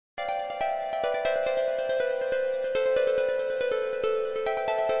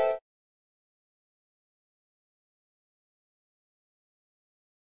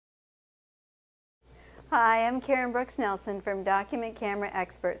Hi, I'm Karen Brooks Nelson from Document Camera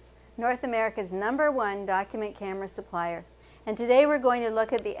Experts, North America's #1 document camera supplier. And today we're going to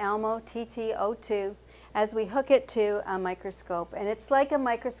look at the Elmo TT-02 as we hook it to a microscope. And it's like a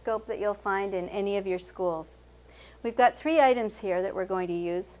microscope that you'll find in any of your schools. We've got 3 items here that we're going to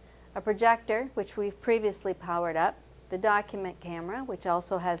use. A projector, which we've previously powered up, the document camera, which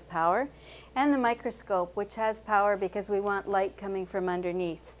also has power, and the microscope, which has power because we want light coming from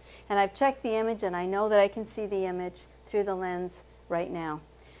underneath. And I've checked the image and I know that I can see the image through the lens right now.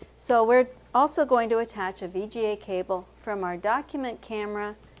 So we're also going to attach a VGA cable from our document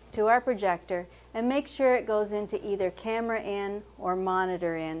camera to our projector and make sure it goes into either camera in or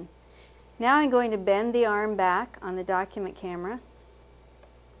monitor in. Now I'm going to bend the arm back on the document camera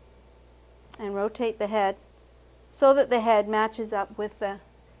and rotate the head so that the head matches up with the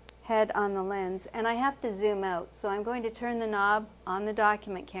head on the lens, and I have to zoom out, so I'm going to turn the knob on the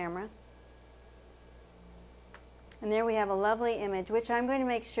document camera, and there we have a lovely image which I'm going to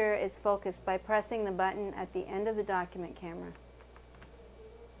make sure is focused by pressing the button at the end of the document camera.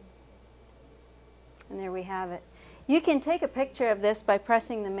 And there we have it. You can take a picture of this by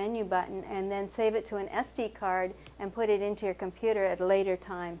pressing the menu button and then save it to an SD card and put it into your computer at a later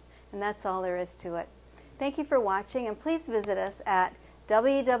time, and that's all there is to it. Thank you for watching, and please visit us at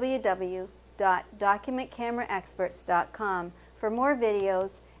www.documentcameraexperts.com for more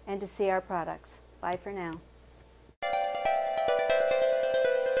videos and to see our products. Bye for now.